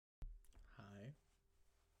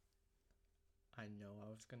I know I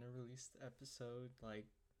was gonna release the episode like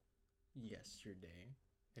yesterday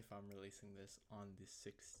if I'm releasing this on the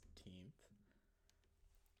 16th.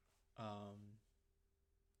 Um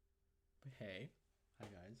but hey, hi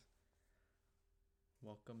guys.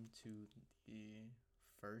 Welcome to the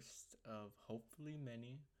first of hopefully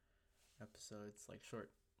many episodes, like short,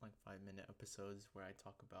 like 5-minute episodes where I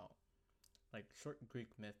talk about like short Greek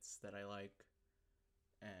myths that I like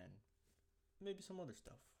and maybe some other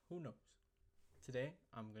stuff. Who knows? Today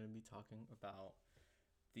I'm going to be talking about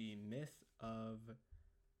the myth of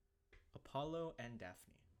Apollo and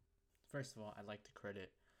Daphne. First of all, I'd like to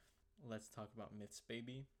credit Let's Talk About Myths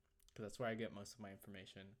Baby, because that's where I get most of my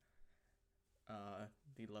information.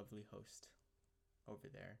 The lovely host over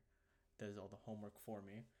there does all the homework for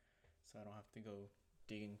me, so I don't have to go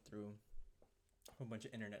digging through a whole bunch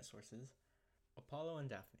of internet sources. Apollo and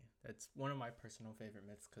Daphne. That's one of my personal favorite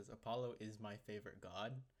myths because Apollo is my favorite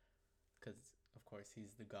god. Because, of course,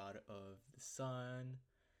 he's the god of the sun,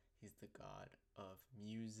 he's the god of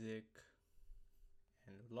music,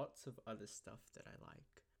 and lots of other stuff that I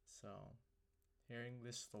like. So, hearing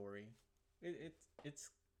this story,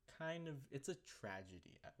 it's kind of, it's a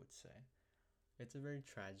tragedy, I would say. It's a very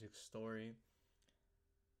tragic story.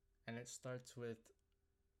 And it starts with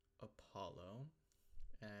Apollo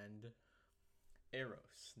and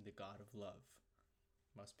Eros, the god of love.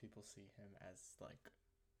 Most people see him as like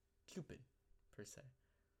Cupid, per se.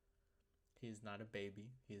 He is not a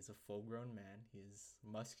baby. He is a full-grown man. He is a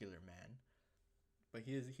muscular man, but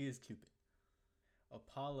he is Cupid.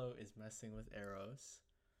 Apollo is messing with Eros,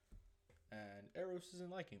 and Eros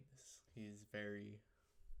isn't liking this. He's very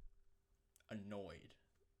annoyed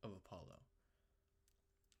of Apollo.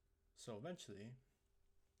 So eventually,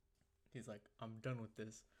 he's like, "I'm done with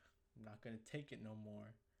this. I'm not gonna take it no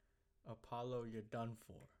more. Apollo, you're done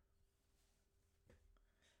for."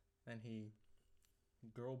 Then he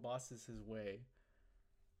girl bosses his way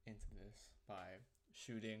into this by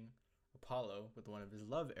shooting Apollo with one of his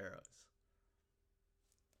love arrows.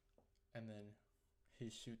 And then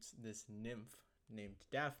he shoots this nymph named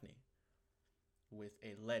Daphne with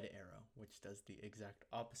a lead arrow, which does the exact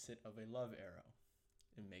opposite of a love arrow.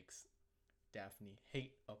 It makes Daphne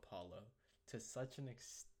hate Apollo to such an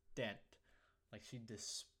extent, like she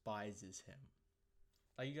despises him.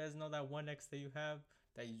 Like, you guys know that one ex that you have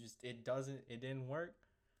that it didn't work?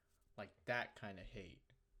 Like that kind of hate.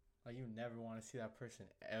 Like you never want to see that person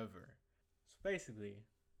ever. So basically,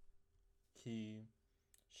 he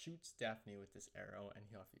shoots Daphne with this arrow, and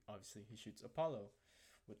he shoots Apollo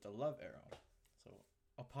with the love arrow. So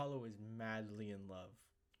Apollo is madly in love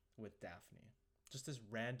with Daphne, just this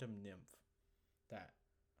random nymph that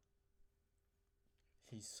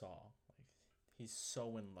he saw. Like he's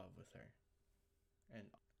so in love with her, and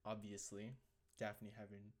obviously, Daphne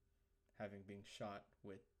having been shot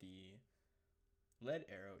with the lead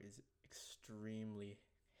arrow is extremely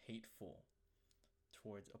hateful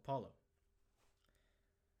towards Apollo.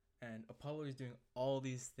 And Apollo is doing all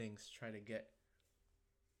these things to try to get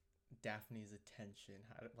Daphne's attention.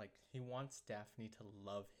 Like he wants Daphne to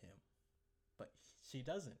love him, but she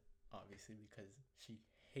doesn't, obviously, because she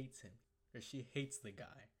hates him, or she hates the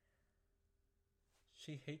guy.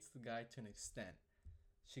 She hates the guy to an extent.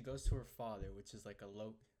 She goes to her father, which is like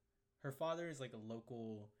her father is like a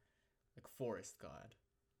local like forest god.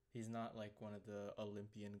 He's not like one of the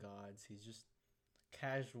Olympian gods. He's just a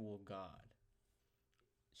casual god.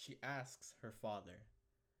 She asks her father,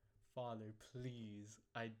 "Father, please,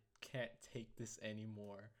 I can't take this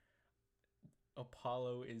anymore.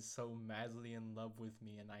 Apollo is so madly in love with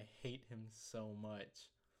me and I hate him so much.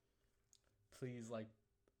 Please, like,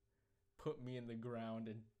 put me in the ground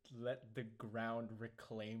and let the ground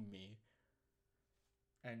reclaim me."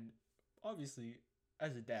 And obviously,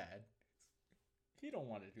 as a dad, he doesn't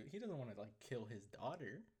want to like kill his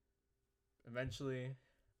daughter. Eventually,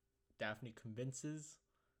 Daphne convinces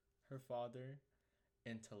her father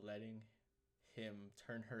into letting him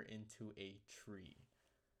turn her into a tree.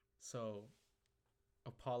 So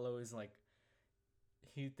Apollo is like,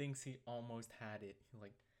 he thinks he almost had it.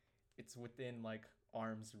 Like it's within like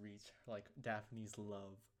arm's reach, like Daphne's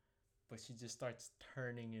love, but she just starts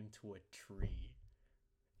turning into a tree.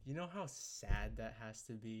 You know how sad that has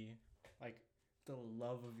to be? Like the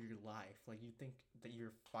love of your life. Like you think that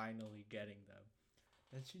you're finally getting them.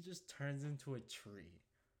 And she just turns into a tree.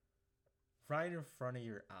 Right in front of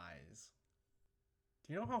your eyes.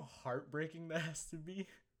 Do you know how heartbreaking that has to be?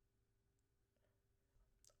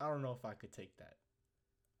 I don't know if I could take that.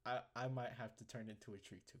 I might have to turn into a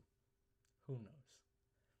tree too. Who knows?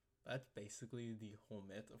 That's basically the whole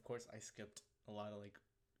myth. Of course, I skipped a lot of like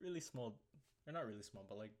really small, or not really small,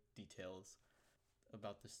 but like details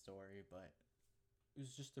about the story, but it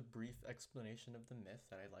was just a brief explanation of the myth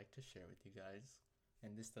that I'd like to share with you guys.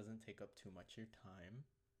 And this doesn't take up too much of your time.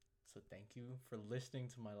 So thank you for listening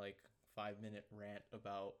to my 5-minute rant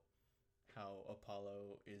about how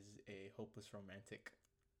Apollo is a hopeless romantic,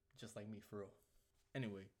 just like me for real.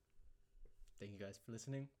 Anyway, thank you guys for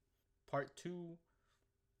listening. Part 2,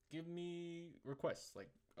 give me requests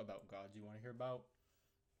about gods you want to hear about,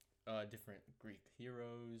 different Greek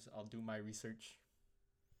heroes. I'll do my research.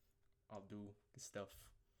 I'll do stuff.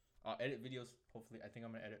 I'll edit videos. Hopefully, I think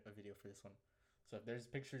I'm gonna edit a video for this one. So if there's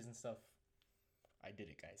pictures and stuff, I did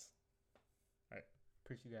it, guys. All right,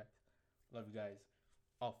 appreciate you guys. Love you guys.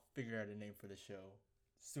 I'll figure out a name for the show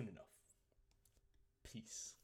soon enough. Peace.